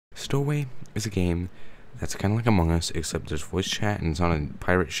Stowaway is a game that's kind of like Among Us, except there's voice chat and it's on a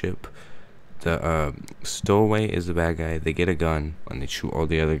pirate ship. The Stowaway is the bad guy. They get a gun and they shoot all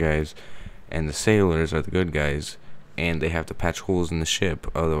the other guys, and the sailors are the good guys, and they have to patch holes in the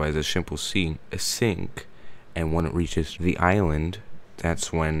ship, otherwise the ship will sink. And when it reaches the island,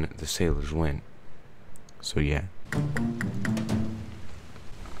 that's when the sailors win. So yeah.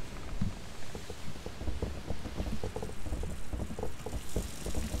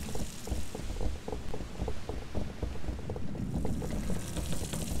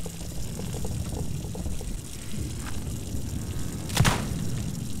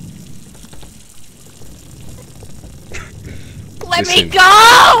 Let me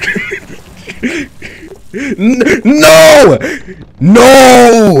go! No!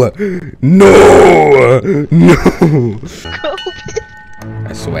 No! No! No!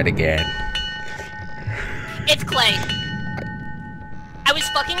 I sweat again. It's Clay. I was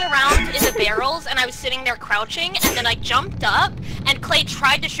fucking around in the barrels and I was sitting there crouching, and then I jumped up and Clay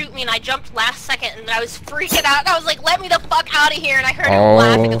tried to shoot me and I jumped last second and I was freaking out and I was like, let me the fuck out of here, and I heard him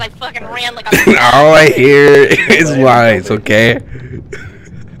laughing because I fucking ran like a All I hear is lies, okay?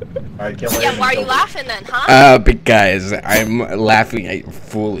 Yeah, why are you laughing then, huh? Because I'm laughing at your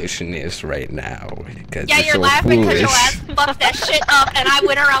foolishness right now. Yeah, you're so laughing because foolish. your ass fucked that shit up and I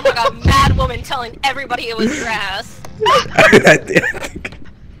went around like a mad woman telling everybody it was your ass.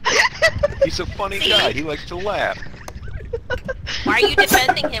 He's a funny guy. He likes to laugh. Why are you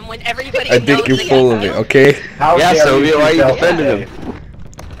defending him when everybody I knows think you're that full of it, okay? Yeah, so why are you defending him?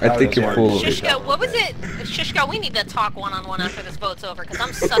 I think you're full of it. Shishka, what was it? Shishka, we need to talk one-on-one after this vote's over, because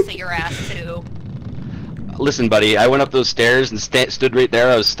I'm sus at your ass, too. Listen, buddy, I went up those stairs and stood right there.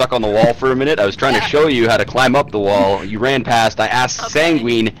 I was stuck on the wall for a minute. I was trying to show you how to climb up the wall. You ran past. I asked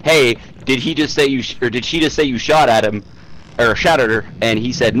Sanguine, hey, did he just say you, or did she just say you shot at him, or shot at her? And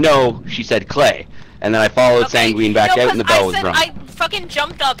he said no. She said Clay. And then I followed Sanguine back out, and the bell was rung. I fucking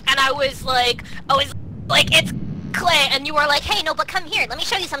jumped up, and I was like, it's Clay, and you were like, hey, no, but come here, let me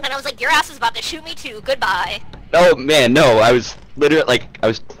show you something. I was like, your ass is about to shoot me too, goodbye. Oh, man, no, I was literally, like, I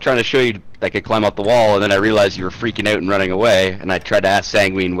was trying to show you I could climb up the wall, and then I realized you were freaking out and running away, and I tried to ask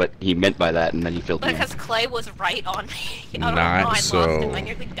Sanguine what he meant by that, and then he filled me in. Because Clay was right on me. I don't Not know, I so. lost him, I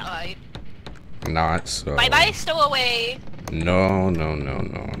nearly died. Not so. Bye-bye, Stowaway. No, no, no,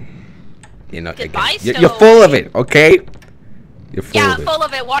 no. You know, Goodbye, you're full of it, okay? You're full of it. Yeah, full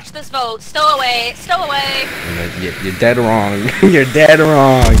of it. Watch this vote. Stowaway. Stowaway. You're dead wrong. You're dead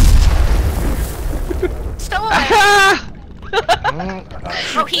wrong. Stowaway.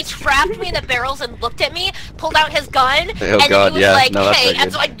 Bro, he trapped me in the barrels and looked at me, pulled out his gun, Oh, and God, he was yeah. like, No, that's hey, not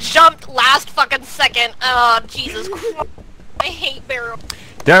and good. so I jumped last fucking second. Oh, Jesus Christ. I hate barrels.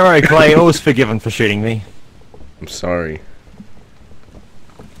 Don't worry, Clay, all's forgiven for shooting me. I'm sorry.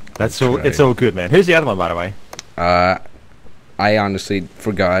 That's all. It's all good, man. Who's the other one, by the way? I honestly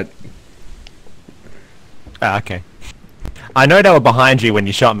forgot. Ah, okay. I know they were behind you when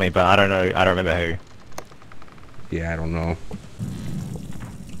you shot me, but I don't know. I don't remember who. Yeah, I don't know.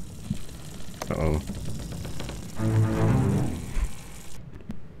 Uh-oh.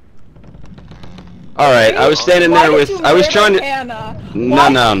 Alright, I was standing there with, I was trying to,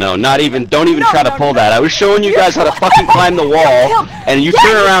 no, not even, don't even try to pull that. I was showing you guys how to fucking climb the wall, and you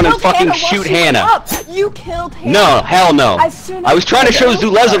turn around and fucking shoot Hannah. You killed Hannah. No, hell no. I was trying to show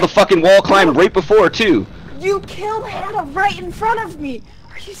Zuleza the fucking wall climb right before, too. You killed Hannah right in front of me.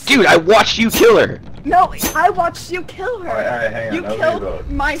 Are you serious? Dude, I watched you kill her. No, I watched you kill her. Alright, hang on. You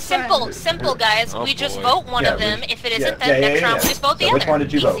killed my friend. Simple, guys. Oh, we just boy. vote one of them. If it isn't, then next round we just vote the other. Which one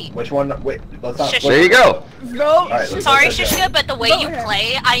did you Easy. vote? Which one? Wait, let's not. Shush. There you go. Vote. Alright, Sorry, let's go. Shishka, but the way Go you ahead.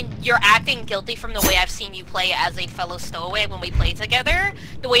 play, you're acting guilty from the way I've seen you play as a fellow stowaway when we play together.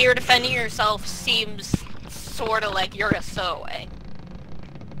 The way you're defending yourself seems sort of like you're a stowaway.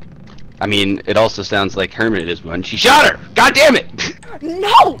 I mean, it also sounds like Hermit is one. She shot her! God damn it!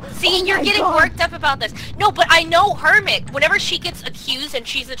 No! See, you're my getting God. worked up about this. No, but I know Hermit. Whenever she gets accused and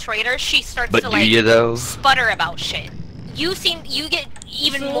she's a traitor, she starts But to do like you though? sputter about shit. You get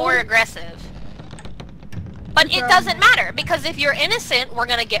even more aggressive. But it doesn't matter, because if you're innocent, we're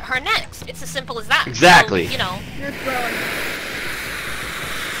gonna get her next. It's as simple as that. Exactly. So, you know. You're throwing.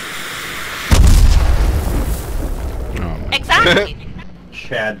 Exactly.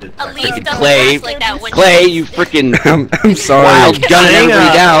 Chad did. Elise doesn't Clay, act like that when Clay, you freaking I'm sorry. wild gunning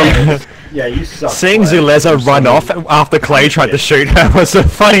everybody down. Yeah, you suck. Seeing Clay. Zuleza run off after Clay tried to shoot her was the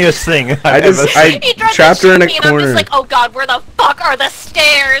funniest thing I've ever seen. he tried trapped to her in shoot a me and I'm corner. just like, oh god, where the fuck are the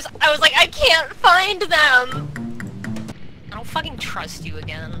stairs? I was like, I can't find them. I don't fucking trust you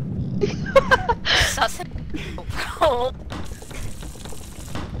again. Sus it, bro.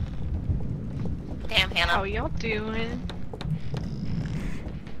 Damn, Hannah. How y'all doing?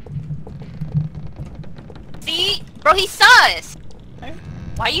 See? Bro, he's sus!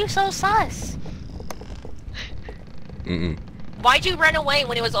 Why are you so sus? Why'd you run away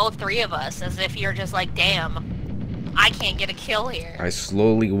when it was all three of us? As if you're just like, damn, I can't get a kill here. I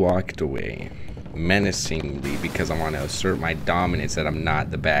slowly walked away, menacingly, because I want to assert my dominance that I'm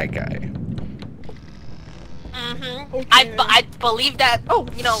not the bad guy. Okay. I believe that, Oh,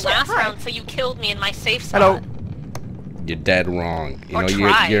 you know, shit, last hi. round, so you killed me in my safe spot. Hello. You're dead wrong. You Or know,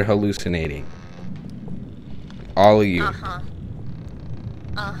 try. you're hallucinating. All of you. Uh-huh.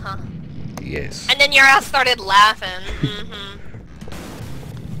 Uh-huh. Yes. And then your ass started laughing.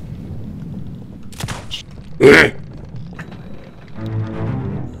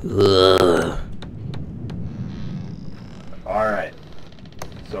 Alright.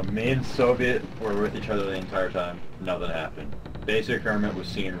 So me and Soviet were with each other the entire time. Nothing happened. Basic Hermit was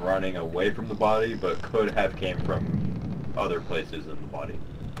seen running away from the body, but could have came from other places in the body.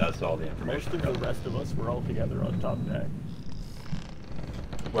 That's all the information. Most of the rest of us were all together on top deck.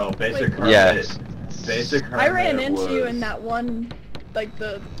 Well, Basic Hermit... Yes. Basic Hermit I ran into you was- in that one, like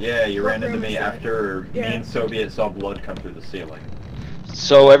the... Yeah, you ran into room me is that? after me Yeah. and Soviet saw blood come through the ceiling.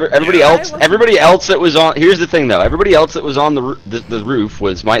 So everybody Yeah, I else, wasn't- everybody else that was on. Here's the thing, though. Everybody else that was on the roof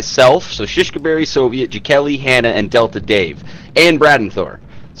was myself, so Shishkaberry, Soviet, Jakelli, Hannah, and Delta Dave, and Bradenthor.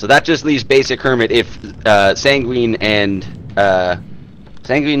 So that just leaves Basic Hermit if Sanguine and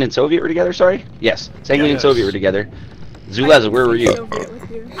Soviet were together. Sorry. Yes, Sanguine and Yes. Soviet were together. Zuleza, where were you? Soviet with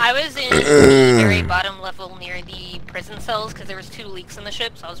you. I was in the very bottom level near the prison cells because there was 2 leaks in the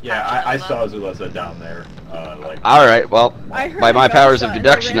ship, so I was Yeah, patching I those saw up. Zuleza down there. Like, All right. Well, I heard by a my powers of gunshot and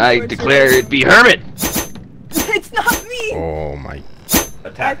deduction, ran I towards declare you. it be Hermit. It's not me! Oh my. I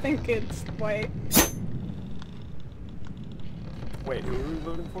attack. think it's white. Wait, who were we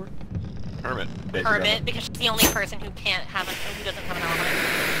voting for? Hermit. Basic Hermit, because she's the only person who can't have who doesn't have an element.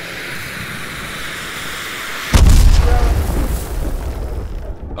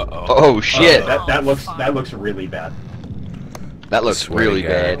 Uh-oh. Oh shit. That looks really bad. That looks Swear to really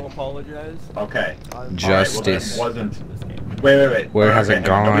God. I bad. will apologize. Okay. Justice. Alright, well, that This game. wasn't. Wait. Where has it okay,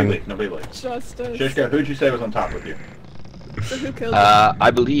 gone? Nobody leave. Justice. Shishka, who'd you say was on top with you? So who killed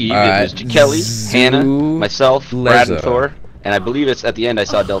I believe it was Kelly, Hannah, myself, Brad, and Zuleza. Thor, and I believe it's at the end I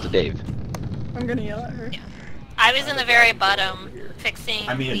saw Delta Dave. you? I'm gonna yell at her. I was in the very bottom, fixing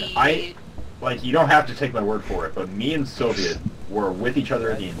I mean, the... like, you don't have to take my word for it, but me and Soviet were with each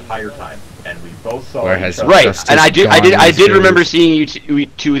other the entire time, and we both saw Where each has other. Right, Justice and I gone did these days? remember seeing you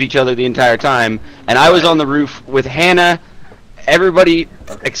two with each other the entire time, and I was on the roof with Hannah. Everybody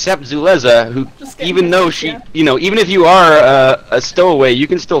except Zuleza, who, Just getting even though pissed, she, yeah. you know, even if you are a stowaway, you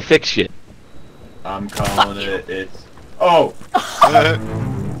can still fix shit. I'm calling it. It's. Oh.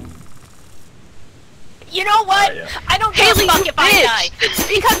 You know what? Yeah. I don't give Haley, a fuck you if I bitch! die.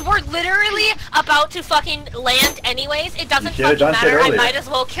 Because we're literally about to fucking land anyways. It doesn't You should've fucking done shit matter. I earlier. might as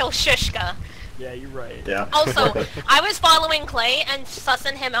well kill Shishka. Yeah, you're right. Yeah. Also, I was following Clay and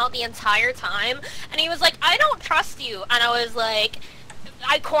sussing him out the entire time, and he was like, I don't trust you. And I was like,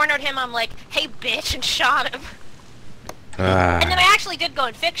 I cornered him, I'm like, hey bitch, and shot him. And then I actually did go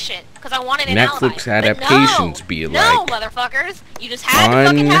and fix shit, because I wanted an alibi. Netflix But adaptations no, be no, like motherfuckers. You just had to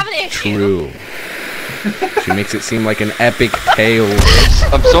fucking have an issue. untrue. She makes it seem like an epic tale.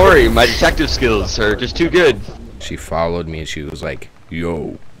 I'm sorry, my detective skills are just too good. She followed me and she was like,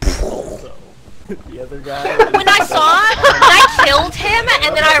 yo. Also, the other guy. When I killed him,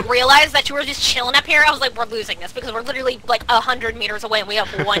 and then I realized that you were just chilling up here, I was like, we're losing this, because we're literally like 100 meters away and we have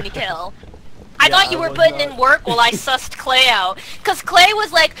 1 kill. I Yeah, thought you I were was putting not- in work while I sussed Clay out. Because Clay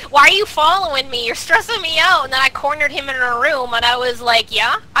was like, why are you following me? You're stressing me out. And then I cornered him in a room, and I was like,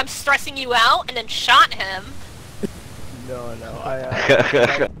 yeah, I'm stressing you out, and then shot him. No,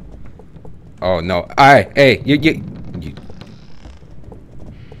 I. Oh no. Hey, you.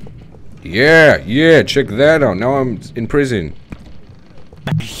 Yeah, check that out. Now I'm in prison.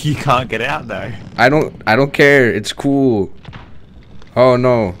 You can't get out though. I don't care. It's cool. Oh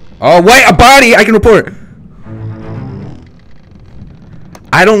no. Oh wait, a body! I can report.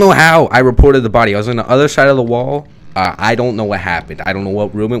 I don't know how I reported the body. I was on the other side of the wall. I don't know what happened. I don't know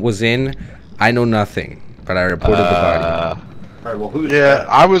what room it was in. I know nothing. But I reported the body. Alright, well, who's Yeah, that?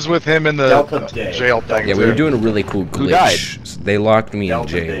 I was with him in the Delta Dave. jail thing. Yeah, we were doing a really cool glitch. Who died? They locked me in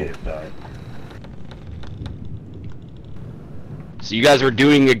Delta jail. Dave died. So you guys were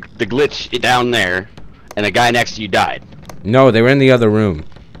doing the glitch down there, and the guy next to you died. No, they were in the other room.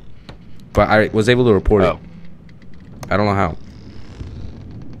 But I was able to report it. I don't know how.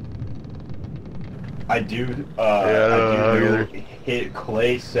 I do I don't know know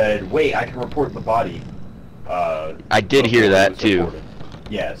Clay said, "Wait, I can report the body." I did hear that too. Reported.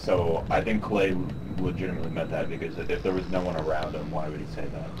 Yeah, so I think Clay legitimately meant that because if there was no one around him, why would he say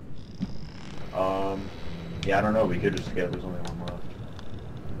that? Yeah, I don't know. We could just get. There's only one left.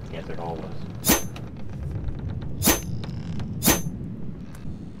 Can't take all of us.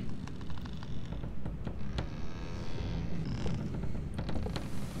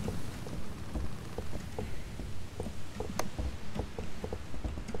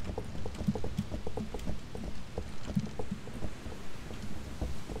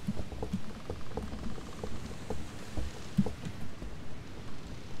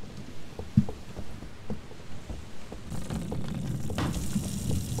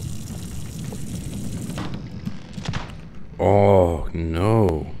 Oh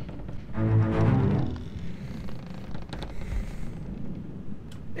no.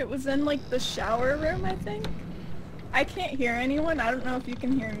 It was in like the shower room, I think. I can't hear anyone. I don't know if you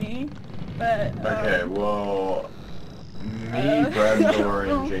can hear me, but. Okay, well, me,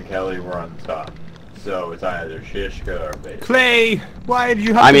 Bradmore, and Jay Kelly were on top, so it's either Shishka or Base. Clay, why did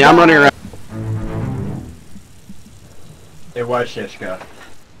you have I mean, I'm running around. It was Shishka.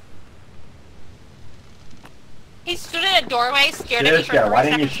 He stood in a doorway, scared at me for Shishka, 3 why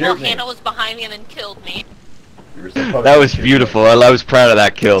didn't you seconds while shoot me? Hannah was behind me and then killed me. You were supposed That to was shoot me. beautiful. I was proud of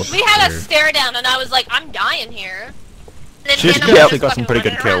that kill. We had a stare down and I was like, I'm dying here. Then Shishka Hannah was actually just got some fucking pretty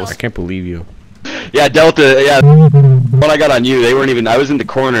good running kills. I can't believe you. Yeah, Delta. Yeah, what I got on you, they weren't even. I was in the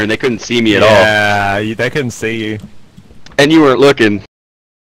corner and they couldn't see me at all. Yeah, they couldn't see you. And you weren't looking.